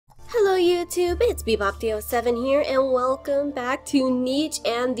YouTube, it's Bebop07 here, and welcome back to Nietzsche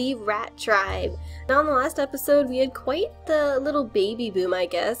and the Rat Tribe. Now in the last episode we had quite the little baby boom, I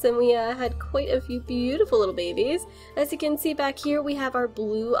guess, and we had quite a few beautiful little babies. As you can see back here, we have our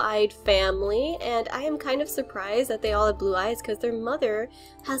blue-eyed family, and I am kind of surprised that they all have blue eyes because their mother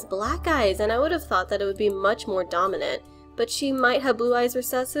has black eyes, and I would have thought that it would be much more dominant. But she might have blue eyes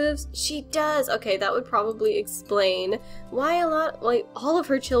recessives? She does! Okay, that would probably explain why all of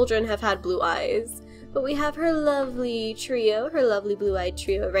her children have had blue eyes. But we have her lovely trio, her lovely blue-eyed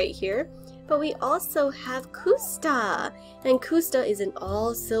trio right here. But we also have Kusta! And Kusta is an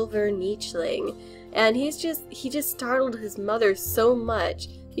all-silver Nicheling. And he just startled his mother so much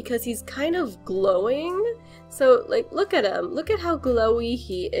because he's kind of glowing. So, look at him. Look at how glowy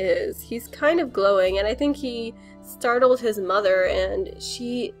he is. He's kind of glowing, and I think he startled his mother, and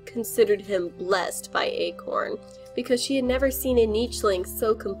she considered him blessed by Acorn because she had never seen a Nicheling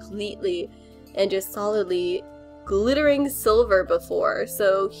so completely and just solidly glittering silver before.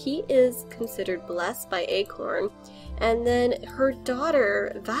 So he is considered blessed by Acorn. And then her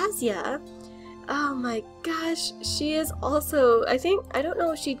daughter, Vazia, oh my gosh, she is also, I don't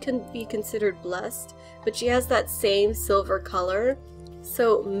know if she can be considered blessed, but she has that same silver color,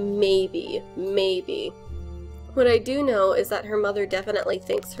 so maybe. What I do know is that her mother definitely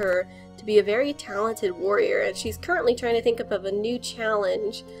thinks her to be a very talented warrior, and she's currently trying to think of a new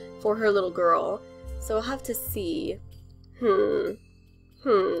challenge for her little girl, so I'll have to see. And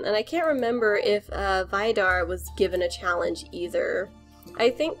I can't remember if Vidar was given a challenge either. I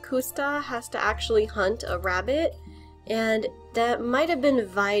think Kusta has to actually hunt a rabbit, and that might have been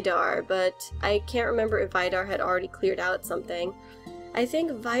Vidar, but I can't remember if Vidar had already cleared out something. I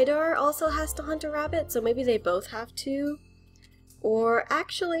think Vidar also has to hunt a rabbit, so maybe they both have to. Or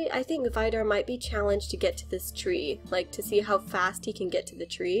actually, I think Vidar might be challenged to get to this tree, like to see how fast he can get to the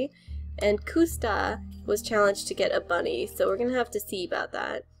tree. And Kusta was challenged to get a bunny, so we're gonna have to see about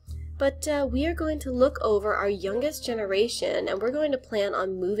that. But we are going to look over our youngest generation, and we're going to plan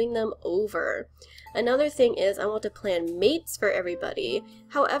on moving them over. Another thing is I want to plan mates for everybody.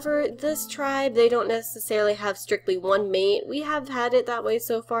 However, this tribe, they don't necessarily have strictly one mate. We have had it that way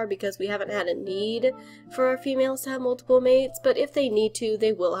so far because we haven't had a need for our females to have multiple mates, but if they need to,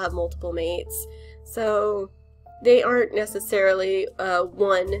 they will have multiple mates. So they aren't necessarily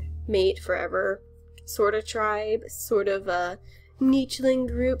one mate forever sort of tribe, sort of a Nicheling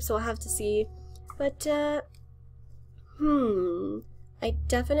group, so I'll have to see. But, I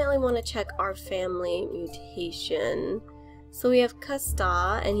definitely want to check our family mutation. So we have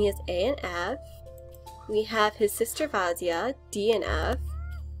Kusta, and he has A and F. We have his sister Vazia, D and F.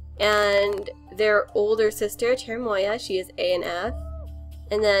 And their older sister, Cherimoya, she is A and F.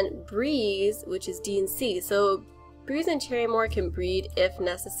 And then Breeze, which is D and C. So Breeze and Cherimoya can breed if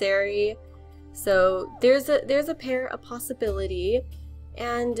necessary. So there's a pair, a possibility.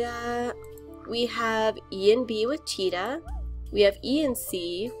 And we have E and B with Cheetah. We have E and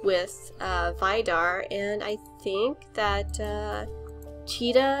C with Vidar, and I think that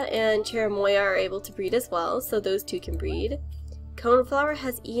Cheetah and Cherimoya are able to breed as well, so those two can breed. Coneflower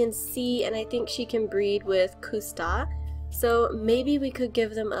has E and C, and I think she can breed with Kusta, so maybe we could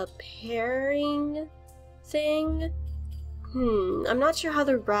give them a pairing thing? I'm not sure how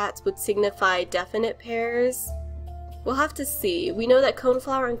the rats would signify definite pairs. We'll have to see. We know that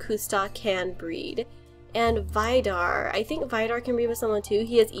Coneflower and Kusta can breed. And Vidar, I think Vidar can breed with someone too.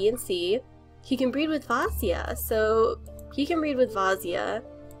 He has E and C. He can breed with Vazia, so he can breed with Vazia.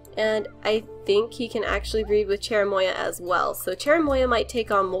 And I think he can actually breed with Cherimoya as well. So Cherimoya might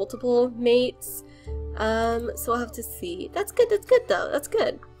take on multiple mates. So we'll have to see. That's good though, that's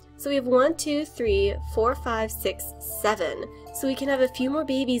good. So we have 1, 2, 3, 4, 5, 6, 7. So we can have a few more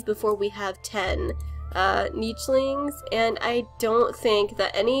babies before we have 10. Nichelings, and I don't think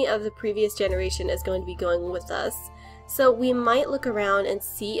that any of the previous generation is going to be going with us. So we might look around and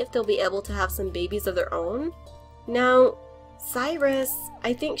see if they'll be able to have some babies of their own. Now, Cyrus,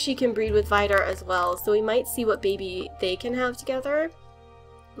 I think she can breed with Vidar as well, so we might see what baby they can have together.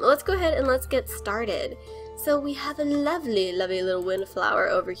 Let's go ahead and let's get started. So we have a lovely little windflower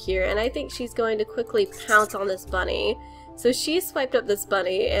over here, and I think she's going to quickly pounce on this bunny. So she swiped up this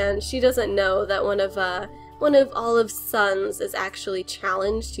bunny, and she doesn't know that one of Olive's sons is actually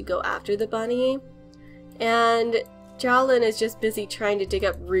challenged to go after the bunny. And Jolin is just busy trying to dig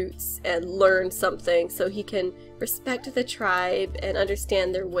up roots and learn something so he can respect the tribe and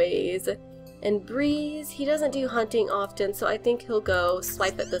understand their ways. And Breeze, he doesn't do hunting often, so I think he'll go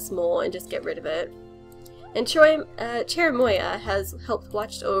swipe at this mole and just get rid of it. And Cherimoya has helped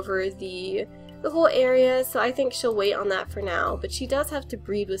watch over the the whole area, so I think she'll wait on that for now. But she does have to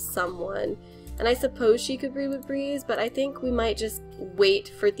breed with someone, and I suppose she could breed with Breeze, but I think we might just wait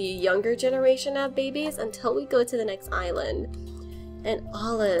for the younger generation to have babies until we go to the next island. And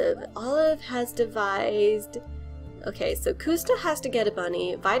Olive has devised... Okay, so Kusta has to get a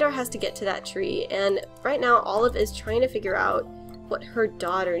bunny, Vidar has to get to that tree, and right now Olive is trying to figure out what her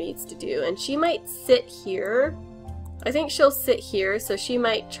daughter needs to do, and she might sit here. I think she'll sit here, so she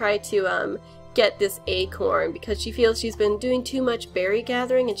might try to get this acorn because she feels she's been doing too much berry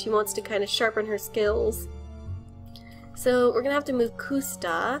gathering and she wants to kind of sharpen her skills. So we're gonna have to move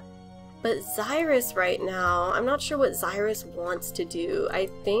Kusta, but Zyrus right now, I'm not sure what Zyrus wants to do. I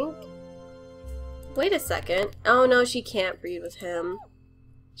think... Wait a second. Oh no, she can't breed with him.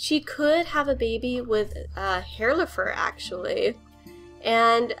 She could have a baby with Hairlifer actually.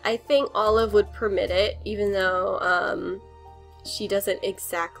 And I think Olive would permit it, even though she doesn't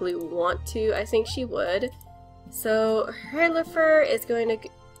exactly want to. I think she would. So Hairlifer is going to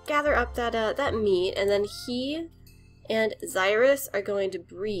gather up that meat, and then he and Zyrus are going to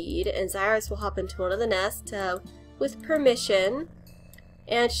breed, and Zyrus will hop into one of the nests with permission,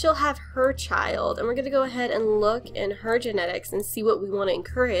 and she'll have her child. And we're going to go ahead and look in her genetics and see what we want to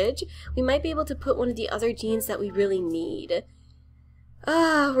encourage. We might be able to put one of the other genes that we really need.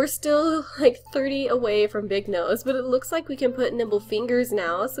 We're still like 30 away from Big Nose, but it looks like we can put Nimble Fingers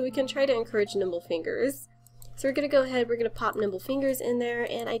now, so we can try to encourage Nimble Fingers. So we're going to go ahead, we're going to pop Nimble Fingers in there,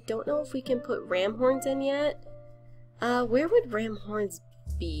 and I don't know if we can put Ram Horns in yet. Where would Ram Horns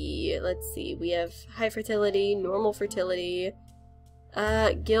be? Let's see, we have high fertility, normal fertility,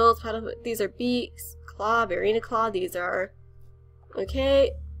 gills, paddle, these are beaks, claw, Barina Claw, these are,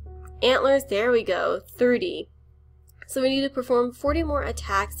 okay, antlers, there we go, 30. So we need to perform 40 more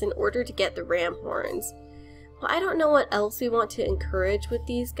attacks in order to get the ram horns. Well, I don't know what else we want to encourage with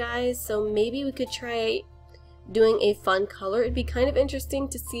these guys, so maybe we could try doing a fun color. It'd be kind of interesting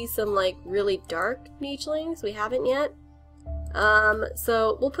to see some like really dark nichelings. We haven't yet.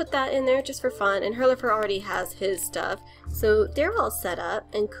 So we'll put that in there just for fun, and Hairlifer already has his stuff. So they're all set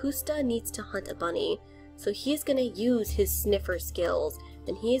up, and Kusta needs to hunt a bunny. So he's going to use his sniffer skills,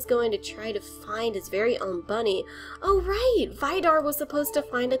 and he's going to try to find his very own bunny. Oh right, Vidar was supposed to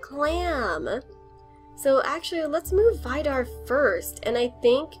find a clam. So actually, let's move Vidar first, and I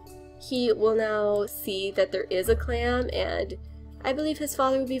think he will now see that there is a clam, and I believe his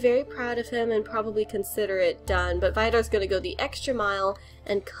father would be very proud of him and probably consider it done. But Vidar's going to go the extra mile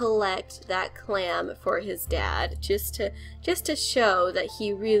and collect that clam for his dad, just to show that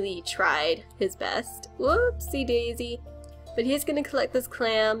he really tried his best. Whoopsie daisy. But he's going to collect this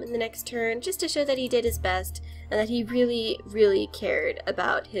clam in the next turn just to show that he did his best and that he really, really cared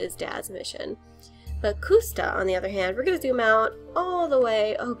about his dad's mission. But Kusta, on the other hand, we're going to zoom out all the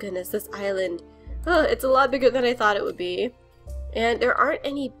way. Oh goodness, this island. Oh, it's a lot bigger than I thought it would be. And there aren't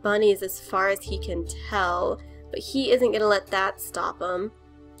any bunnies as far as he can tell, but he isn't going to let that stop him.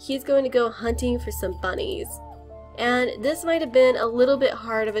 He's going to go hunting for some bunnies. And this might have been a little bit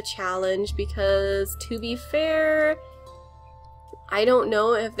hard of a challenge because, to be fair, I don't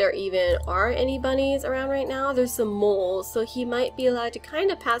know if there even are any bunnies around right now. There's some moles, so he might be allowed to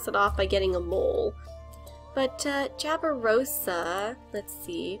kind of pass it off by getting a mole. But Jabberosa, let's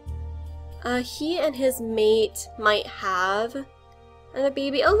see, he and his mate might have another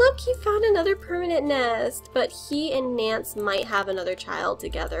baby. Oh look, he found another permanent nest, but he and Nance might have another child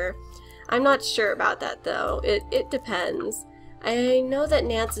together. I'm not sure about that though. It depends. I know that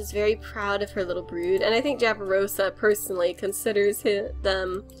Nance is very proud of her little brood, and I think Jabberosa personally considers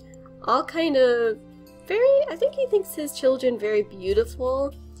them all kind of I think he thinks his children very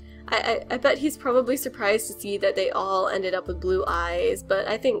beautiful. I bet he's probably surprised to see that they all ended up with blue eyes, but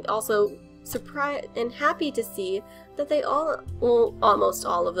I think also surprised and happy to see that they all, well, almost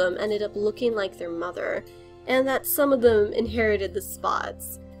all of them, ended up looking like their mother, and that some of them inherited the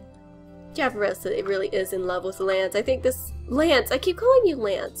spots. Jabberosa really is in love with Lance. I think Lance, I keep calling you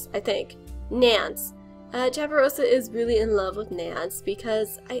Lance, I think. Nance. Jabberosa is really in love with Nance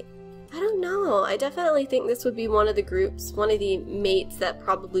because I don't know. I definitely think this would be one of the groups, one of the mates that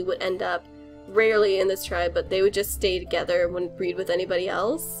probably would end up rarely in this tribe, but they would just stay together and wouldn't breed with anybody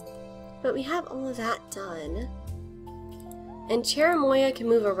else. But we have all of that done. And Cherimoya can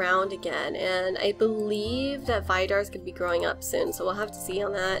move around again, and I believe that Vidar's going to be growing up soon, so we'll have to see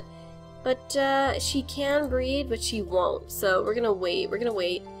on that. But she can breed, but she won't, so we're gonna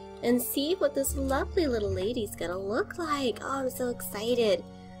wait and see what this lovely little lady's gonna look like. Oh, I'm so excited.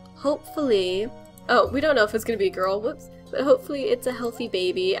 Hopefully, oh, we don't know if it's gonna be a girl, whoops, but hopefully it's a healthy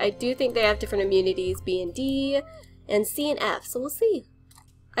baby. I do think they have different immunities, B and D, and C and F, so we'll see.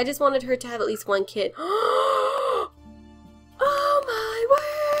 I just wanted her to have at least one kid. Oh my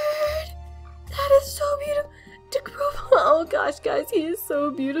word! That is so beautiful. Oh gosh, guys, he is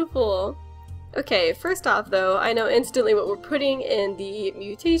so beautiful. Okay, first off though, I know instantly what we're putting in the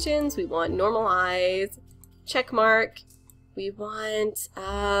mutations. We want normal eyes, check mark. We want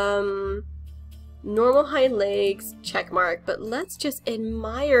normal hind legs, check mark. But let's just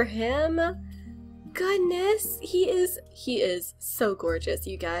admire him. Goodness, he is so gorgeous,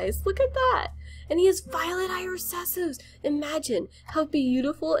 you guys. Look at that. And he has violet eye recessives. Imagine how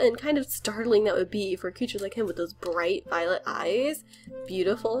beautiful and kind of startling that would be for a creature like him with those bright violet eyes.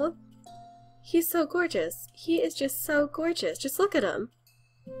 Beautiful. He's so gorgeous. He is just so gorgeous. Just look at him.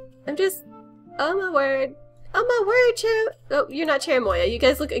 Oh my word. Oh my word, oh, you're not Cherimoya. You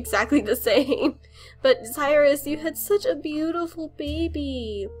guys look exactly the same. But Cyrus, you had such a beautiful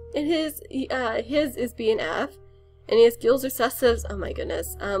baby. And his is B and F. And he has gills recessives. Oh my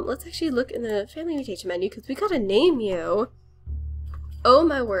goodness. Let's actually look in the family mutation menu because we gotta name you. Oh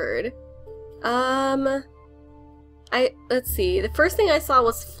my word. Let's see. The first thing I saw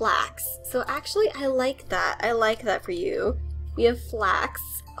was Flax. So actually, I like that. I like that for you. We have Flax.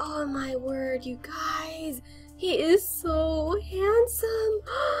 Oh my word, you guys. He is so handsome.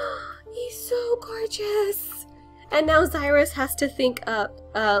 He's so gorgeous. And now Cyrus has to think up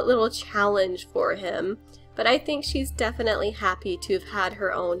a little challenge for him. But I think she's definitely happy to have had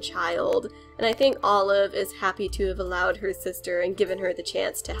her own child. And I think Olive is happy to have allowed her sister and given her the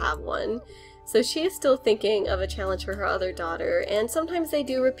chance to have one. So she is still thinking of a challenge for her other daughter. And sometimes they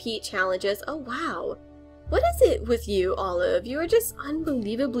do repeat challenges. Oh wow. What is it with you, Olive? You are just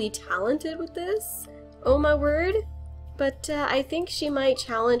unbelievably talented with this. Oh my word. But I think she might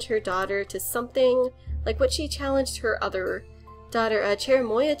challenge her daughter to something like what she challenged her other daughter,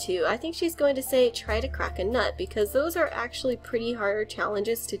 Cherimoya, to. I think she's going to say, try to crack a nut, because those are actually pretty hard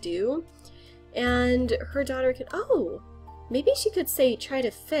challenges to do. And her daughter could, oh, maybe she could say, try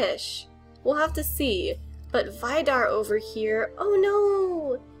to fish. We'll have to see. But Vidar over here, oh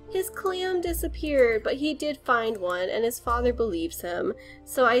no! His clam disappeared, but he did find one, and his father believes him.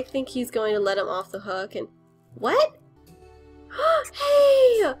 So I think he's going to let him off the hook, and... What?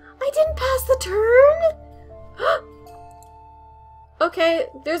 Hey! I didn't pass the turn? Okay,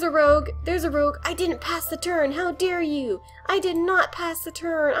 there's a rogue. There's a rogue. I didn't pass the turn. How dare you? I did not pass the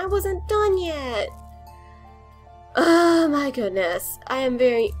turn. I wasn't done yet. Oh my goodness. I am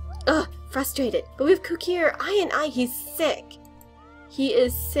very... frustrated. But we have Kukir. He's sick. He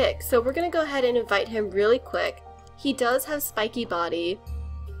is sick, so we're gonna go ahead and invite him really quick. He does have spiky body.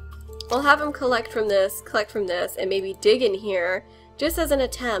 I'll have him collect from this, and maybe dig in here, just as an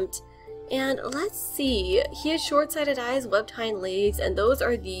attempt. And let's see, he has short-sighted eyes, webbed hind legs, and those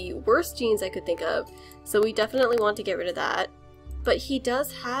are the worst genes I could think of, so we definitely want to get rid of that. But he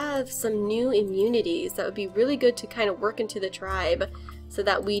does have some new immunities that would be really good to kind of work into the tribe, so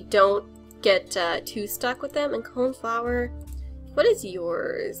that we don't get too stuck with them. And Coneflower... What is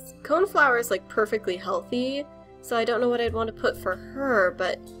yours? Coneflower is like perfectly healthy, so I don't know what I'd want to put for her,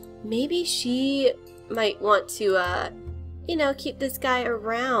 but maybe she might want to, you know, keep this guy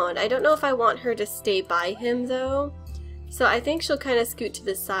around. I don't know if I want her to stay by him though, so I think she'll kind of scoot to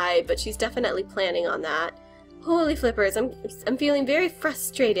the side, but she's definitely planning on that. Holy flippers, I'm feeling very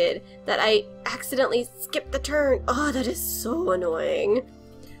frustrated that I accidentally skipped the turn. Oh, that is so annoying.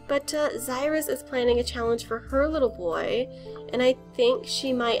 But Zyrus is planning a challenge for her little boy, and I think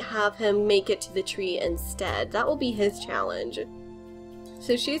she might have him make it to the tree instead. That will be his challenge.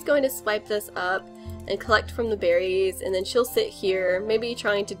 So she's going to swipe this up and collect from the berries, and then she'll sit here, maybe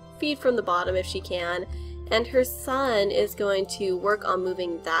trying to feed from the bottom if she can, and her son is going to work on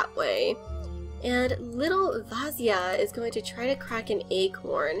moving that way. And little Vazia is going to try to crack an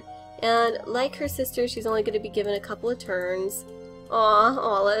acorn, and like her sister, she's only going to be given a couple of turns. Aw,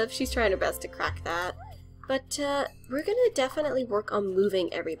 Olive, she's trying her best to crack that. But we're gonna definitely work on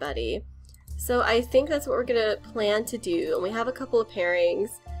moving everybody. So I think that's what we're gonna plan to do, and we have a couple of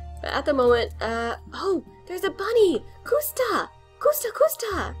pairings. But at the moment, oh, there's a bunny! Kusta! Kusta,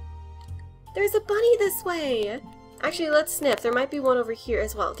 Kusta! There's a bunny this way! Actually, let's sniff. There might be one over here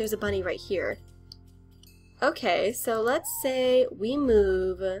as well. There's a bunny right here. Okay, so let's say we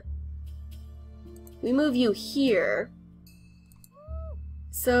move you here.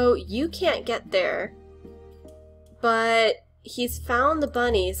 So you can't get there, but he's found the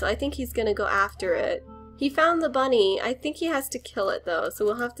bunny, so I think he's gonna go after it. He found the bunny. I think he has to kill it though, so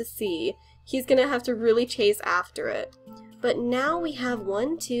we'll have to see. He's gonna have to really chase after it. But now we have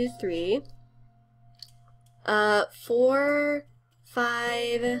 1, 2, 3, 4,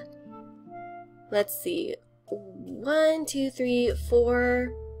 5, let's see, 1, 2, 3,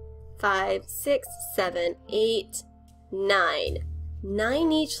 4, 5, 6, 7, 8, 9. 9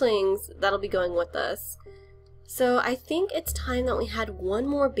 nichelings that'll be going with us. So I think it's time that we had one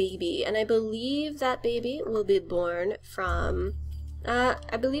more baby, and I believe that baby will be born from,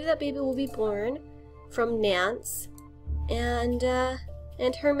 Nance and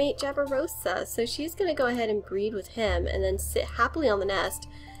her mate Jabarosa. So she's gonna go ahead and breed with him and then sit happily on the nest.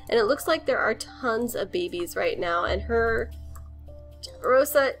 And it looks like there are tons of babies right now, and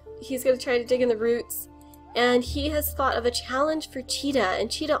Jabarosa, he's gonna try to dig in the roots, and he has thought of a challenge for Cheetah,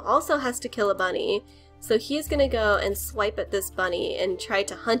 and Cheetah also has to kill a bunny. So he's gonna go and swipe at this bunny and try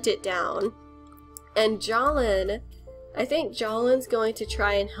to hunt it down. And Jolin, I think Jolin's going to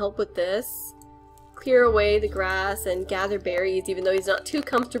try and help with this. Clear away the grass and gather berries, even though he's not too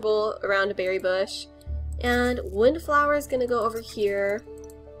comfortable around a berry bush. And Windflower is gonna go over here.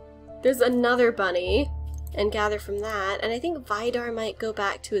 There's another bunny, and gather from that. And I think Vidar might go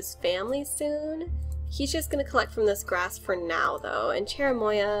back to his family soon. He's just going to collect from this grass for now, though. And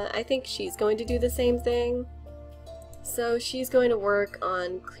Cherimoya, I think she's going to do the same thing. So she's going to work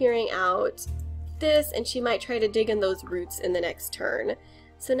on clearing out this, and she might try to dig in those roots in the next turn.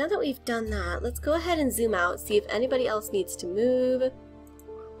 So now that we've done that, let's go ahead and zoom out, see if anybody else needs to move.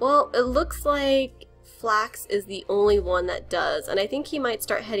 Well, it looks like Flax is the only one that does, and I think he might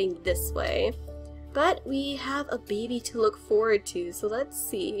start heading this way. But we have a baby to look forward to, so let's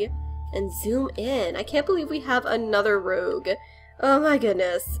see. And zoom in. I can't believe we have another rogue. Oh my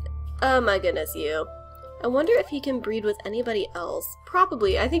goodness. Oh my goodness, you. I wonder if he can breed with anybody else.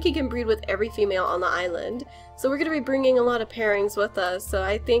 Probably. I think he can breed with every female on the island. So we're going to be bringing a lot of pairings with us. So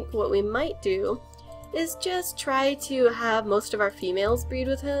I think what we might do is just try to have most of our females breed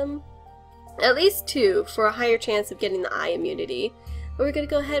with him. At least 2 for a higher chance of getting the eye immunity. But we're going to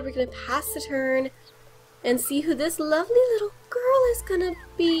go ahead, we're going to pass the turn and see who this lovely little girl is going to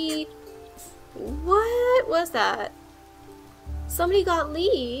be. What was that? Somebody got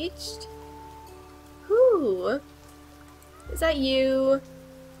leeched? Who? Is that you?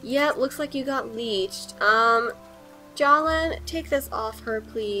 Yep, looks like you got leeched. Jolin, take this off her,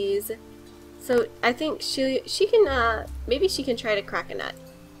 please. So I think she can, maybe she can try to crack a nut.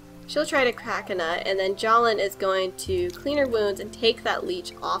 She'll try to crack a nut, and then Jolin is going to clean her wounds and take that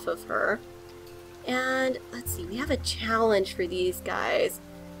leech off of her. And let's see, we have a challenge for these guys.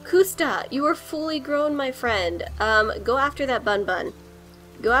 Kusta, you are fully grown, my friend. Go after that bun.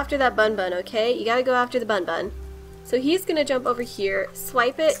 Go after that bun, okay? You gotta go after the bun. So he's gonna jump over here,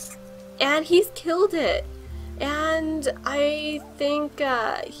 swipe it, and he's killed it. And I think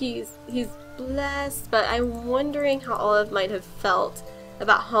he's blessed, but I'm wondering how Olive might have felt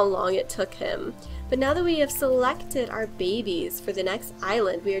about how long it took him. But now that we have selected our babies for the next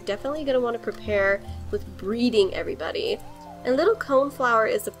island, we are definitely gonna want to prepare with breeding everybody. And little Coneflower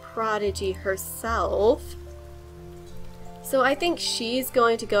is a prodigy herself. So I think she's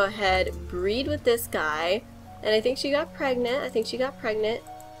going to go ahead, breed with this guy. And I think she got pregnant.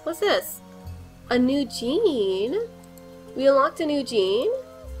 What's this? A new gene? We unlocked a new gene?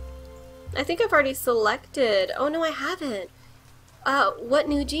 I think I've already selected. Oh no, I haven't. What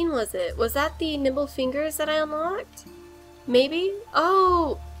new gene was it? Was that the Nimble Fingers that I unlocked? Maybe?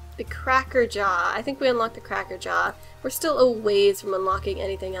 Oh! The Cracker Jaw. I think we unlocked the Cracker Jaw. We're still a ways from unlocking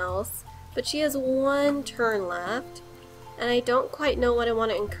anything else. But she has 1 turn left. And I don't quite know what I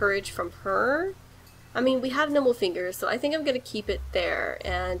want to encourage from her. I mean, we have Nimble Fingers, so I think I'm going to keep it there.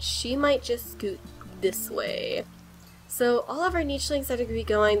 And she might just scoot this way. So all of our nichelings that are going to be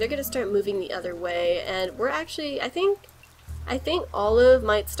going, they're going to start moving the other way. And we're actually, I think Olive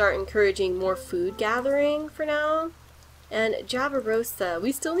might start encouraging more food gathering for now. And Jabarosa,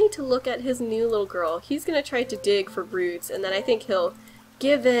 we still need to look at his new little girl. He's going to try to dig for roots, and then I think he'll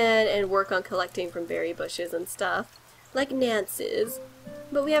give in and work on collecting from berry bushes and stuff, like Nance is.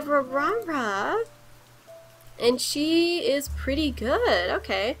 But we have Rara, and she is pretty good.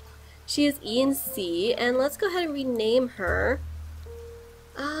 Okay. She is E and C, and let's go ahead and rename her.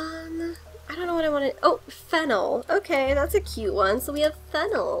 I don't know what I want to... Oh, Fennel. Okay, that's a cute one. So we have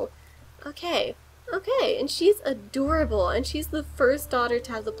Fennel. Okay. Okay, and she's adorable, and she's the first daughter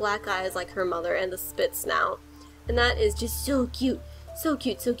to have the black eyes like her mother and the spit snout. And that is just so cute. So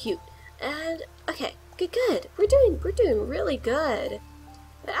cute, so cute. And, okay, good. We're doing really good.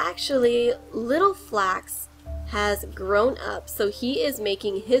 But actually, little Flax has grown up, so he is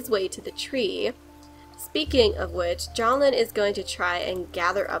making his way to the tree. Speaking of which, Jolin is going to try and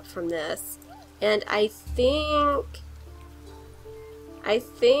gather up from this. And I think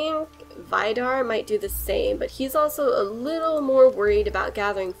Vidar might do the same, but he's also a little more worried about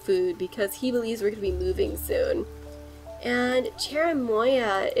gathering food because he believes we're going to be moving soon. And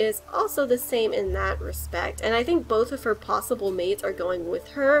Cherimoya is also the same in that respect, and I think both of her possible mates are going with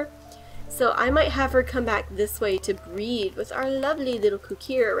her. So I might have her come back this way to breed with our lovely little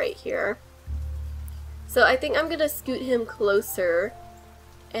Kukir right here. So I think I'm going to scoot him closer,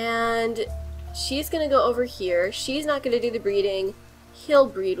 and she's going to go over here. She's not going to do the breeding. He'll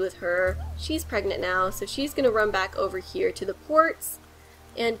breed with her. She's pregnant now, so she's going to run back over here to the ports.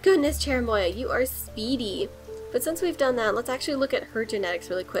 And goodness, Cherimoya, you are speedy. But since we've done that, let's actually look at her genetics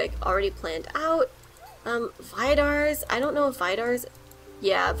really quick. Already planned out. Vidar's, I don't know if Vidar's,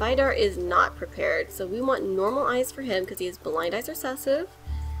 yeah, Vidar is not prepared. So we want normal eyes for him because he has blind eyes recessive.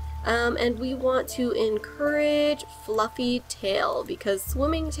 And we want to encourage fluffy tail because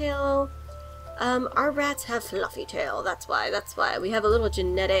swimming tail, our rats have fluffy tail. That's why. We have a little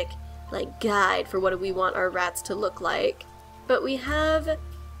genetic, like, guide for what we want our rats to look like. But we have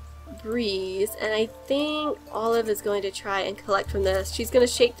Breeze, and I think Olive is going to try and collect from this. She's going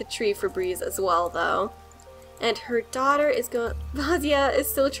to shake the tree for Breeze as well, though. And her daughter is going... Vazia is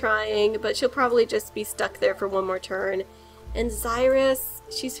still trying, but she'll probably just be stuck there for one more turn. And Zyrus,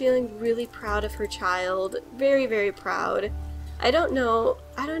 she's feeling really proud of her child. Very, very proud. I don't know,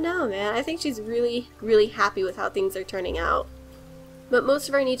 man. I think she's really, really happy with how things are turning out. But most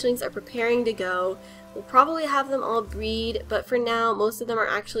of our nichelings are preparing to go. We'll probably have them all breed, but for now, most of them are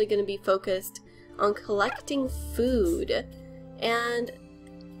actually going to be focused on collecting food. And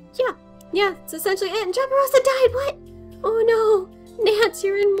yeah, it's essentially it. And Jabarosa died, what? Oh no, Nance,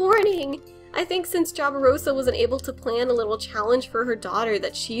 you're in mourning. I think since Jabarosa wasn't able to plan a little challenge for her daughter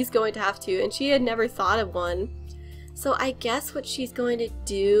that she's going to have to, and she had never thought of one. So I guess what she's going to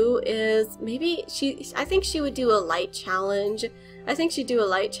do is maybe I think she would do a light challenge. I think she'd do a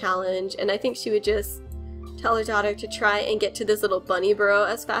light challenge, and I think she would just tell her daughter to try and get to this little bunny burrow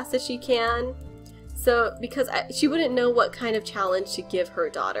as fast as she can. So, because she wouldn't know what kind of challenge to give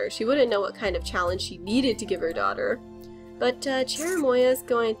her daughter. She wouldn't know what kind of challenge she needed to give her daughter. But Cherimoya is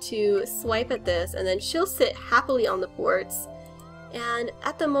going to swipe at this, and then she'll sit happily on the ports. And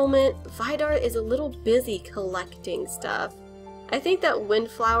at the moment, Vidar is a little busy collecting stuff. I think that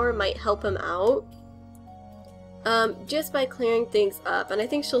Windflower might help him out. Just by clearing things up, and I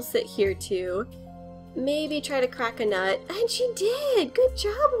think she'll sit here too. Maybe try to crack a nut, and she did! Good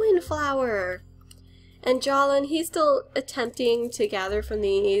job, Windflower! And Jalan, he's still attempting to gather from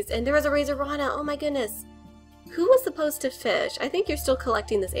these, and there was a Razorana, oh my goodness! Who was supposed to fish? I think you're still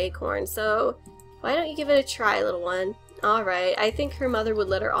collecting this acorn, so why don't you give it a try, little one? Alright, I think her mother would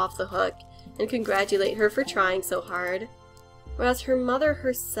let her off the hook, and congratulate her for trying so hard. Whereas her mother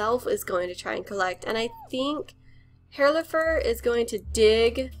herself is going to try and collect, and I think Hairlifer is going to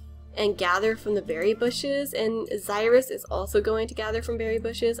dig and gather from the berry bushes, and Zyrus is also going to gather from berry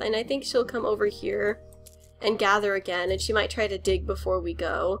bushes, and I think she'll come over here and gather again, and she might try to dig before we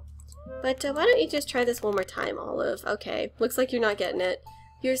go. But why don't you just try this one more time, Olive? Okay, looks like you're not getting it.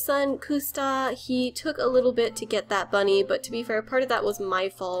 Your son, Kusta, he took a little bit to get that bunny, but to be fair, part of that was my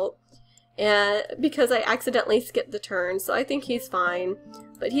fault. And because I accidentally skipped the turn, so I think he's fine.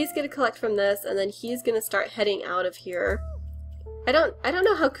 But he's going to collect from this, and then he's going to start heading out of here. I don't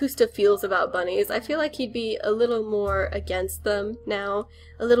know how Kusta feels about bunnies. I feel like he'd be a little more against them now.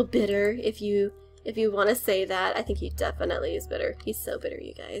 A little bitter, if you want to say that. I think he definitely is bitter. He's so bitter,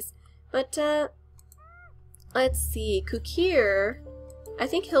 you guys. But, let's see. Kukir, I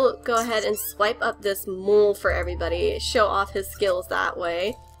think he'll go ahead and swipe up this mole for everybody. Show off his skills that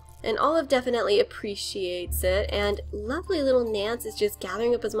way. And Olive definitely appreciates it, and lovely little Nance is just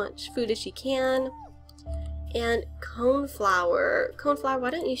gathering up as much food as she can. And Coneflower,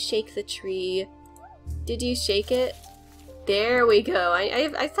 why don't you shake the tree? Did you shake it? There we go.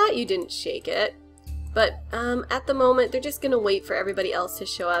 I thought you didn't shake it. But at the moment, they're just going to wait for everybody else to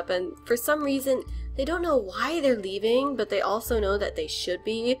show up, and for some reason, they don't know why they're leaving, but they also know that they should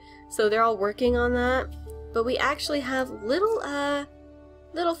be, so they're all working on that. But we actually have little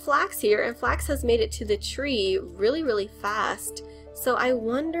Flax here, and Flax has made it to the tree really, really fast. So I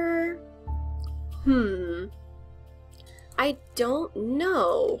wonder... I don't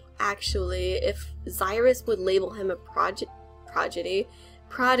know, actually, if Zyrus would label him a prodigy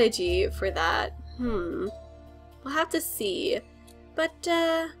for that. We'll have to see. But,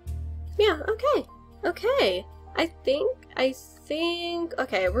 yeah, okay. I think,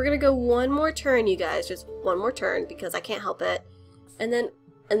 okay, we're gonna go one more turn, you guys, just one more turn, because I can't help it. And then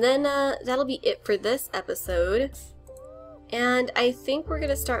that'll be it for this episode. And I think we're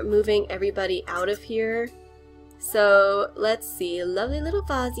gonna start moving everybody out of here. So let's see, lovely little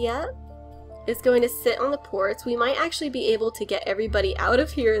Vazia is going to sit on the ports. We might actually be able to get everybody out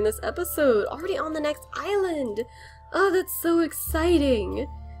of here in this episode, already on the next island. Oh, that's so exciting!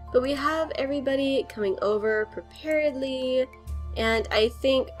 But we have everybody coming over preparedly, and I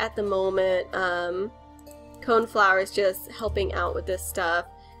think at the moment, Coneflower is just helping out with this stuff.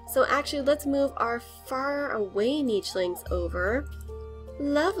 So actually, let's move our far away nichelings over.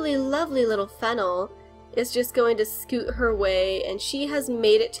 Lovely, lovely little Fennel is just going to scoot her way, and she has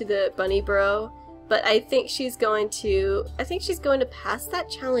made it to the bunny burrow, but I think she's going to pass that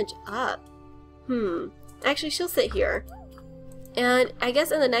challenge up. Actually, she'll sit here. And I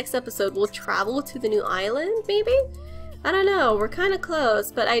guess in the next episode, we'll travel to the new island, maybe? I don't know, we're kind of close,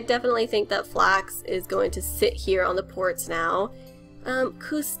 but I definitely think that Flax is going to sit here on the ports now.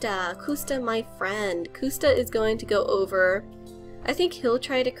 Kusta, my friend. Kusta is going to go over. I think he'll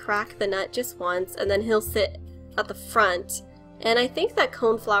try to crack the nut just once, and then he'll sit at the front. And I think that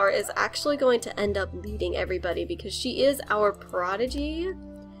Coneflower is actually going to end up leading everybody because she is our prodigy.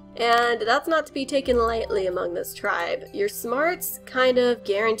 And that's not to be taken lightly among this tribe. Your smarts kind of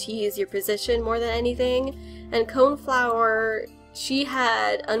guarantees your position more than anything. And Coneflower, she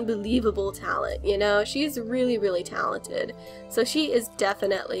had unbelievable talent, you know? She's really, really talented. So she is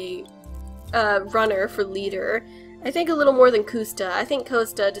definitely a runner for leader. I think a little more than Kusta. I think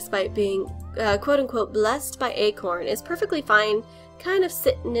Kosta, despite being quote-unquote blessed by Acorn, is perfectly fine kind of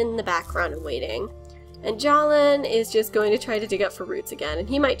sitting in the background and waiting. And Jalen is just going to try to dig up for roots again, and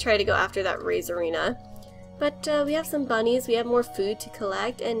he might try to go after that Razorina. But we have some bunnies, we have more food to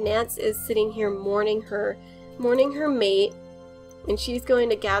collect, and Nance is sitting here mourning her mate, and she's going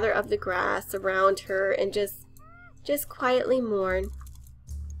to gather up the grass around her and just quietly mourn.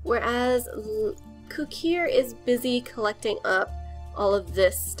 Whereas Kukir is busy collecting up all of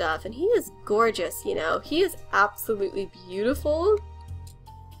this stuff, and he is gorgeous, you know. He is absolutely beautiful.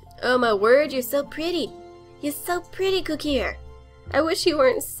 Oh my word, you're so pretty. You're so pretty, Kukir. I wish you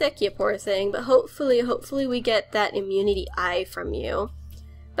weren't sick, you poor thing, but hopefully we get that immunity eye from you.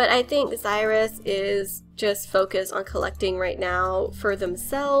 But I think Cyrus is just focused on collecting right now for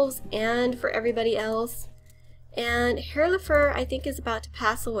themselves and for everybody else. And Hairlifer, I think, is about to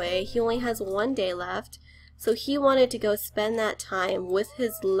pass away. He only has 1 day left, so he wanted to go spend that time with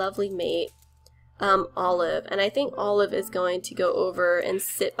his lovely mate, Olive. And I think Olive is going to go over and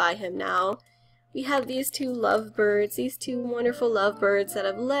sit by him now. We have these two lovebirds, these two wonderful lovebirds that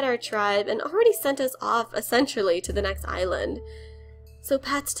have led our tribe and already sent us off, essentially, to the next island. So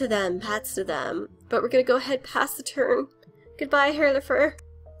pats to them, pats to them. But we're going to go ahead past the turn. Goodbye, Hairlifer.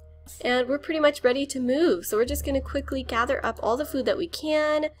 And we're pretty much ready to move, so we're just going to quickly gather up all the food that we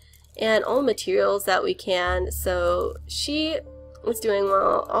can and all the materials that we can. So she is doing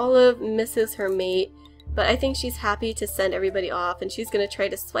well. Olive misses her mate, but I think she's happy to send everybody off, and she's going to try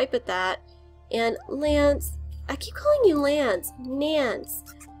to swipe at that. And Lance, I keep calling you Lance, Nance,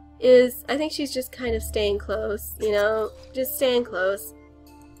 I think she's just kind of staying close, you know, just staying close.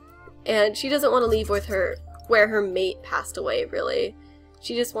 And she doesn't want to leave with where her mate passed away, really.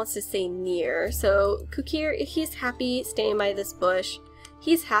 She just wants to stay near. So Kukir, he's happy staying by this bush.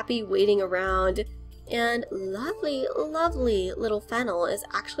 He's happy waiting around. And lovely, lovely little Fennel is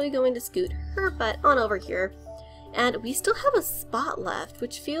actually going to scoot her butt on over here. And we still have a spot left,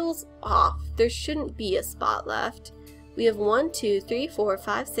 which feels off. There shouldn't be a spot left. We have 1, 2, 3, 4,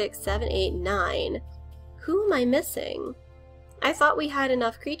 5, 6, 7, 8, 9. Who am I missing? I thought we had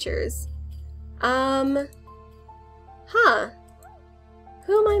enough creatures. Huh.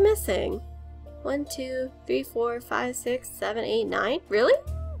 Who am I missing? 1, 2, 3, 4, 5, 6, 7, 8, 9? Really?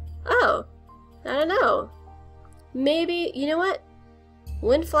 Oh, I don't know. Maybe, you know what?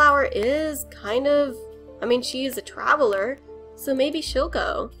 Windflower is kind of, I mean, she is a traveler, so maybe she'll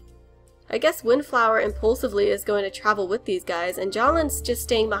go. I guess Windflower impulsively is going to travel with these guys, and Jalen's just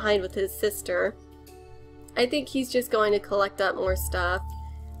staying behind with his sister. I think he's just going to collect up more stuff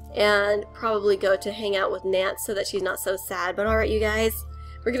and probably go to hang out with Nance so that she's not so sad. But alright, you guys,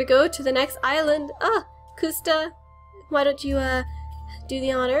 we're gonna go to the next island. Kusta, why don't you do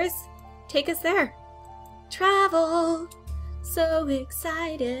the honors? Take us there. Travel! So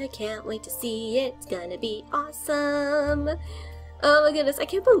excited, can't wait to see it. It's gonna be awesome. Oh my goodness, I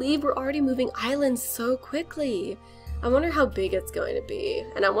can't believe we're already moving islands so quickly. I wonder how big it's going to be,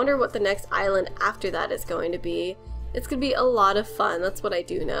 and I wonder what the next island after that is going to be. It's gonna be a lot of fun, that's what I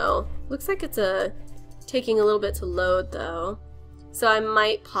do know. Looks like it's taking a little bit to load though, so I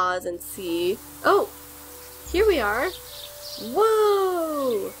might pause and see. Oh, here we are.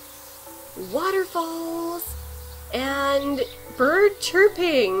 Whoa! Waterfalls and bird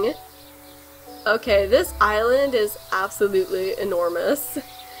chirping. Okay, this island is absolutely enormous.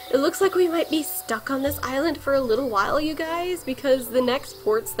 It looks like we might be stuck on this island for a little while, you guys, because the next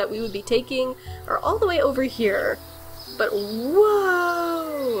ports that we would be taking are all the way over here. but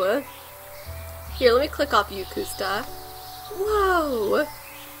whoa! Here, let me click off you, Kusta. Whoa!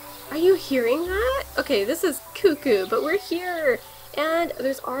 Are you hearing that? Okay, this is cuckoo, but we're here! And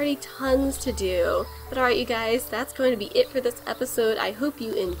there's already tons to do. But alright, you guys, that's going to be it for this episode. I hope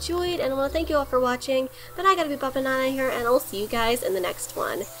you enjoyed, and I want to thank you all for watching. But I gotta be popping out of here, and I'll see you guys in the next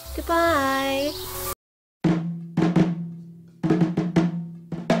one. Goodbye!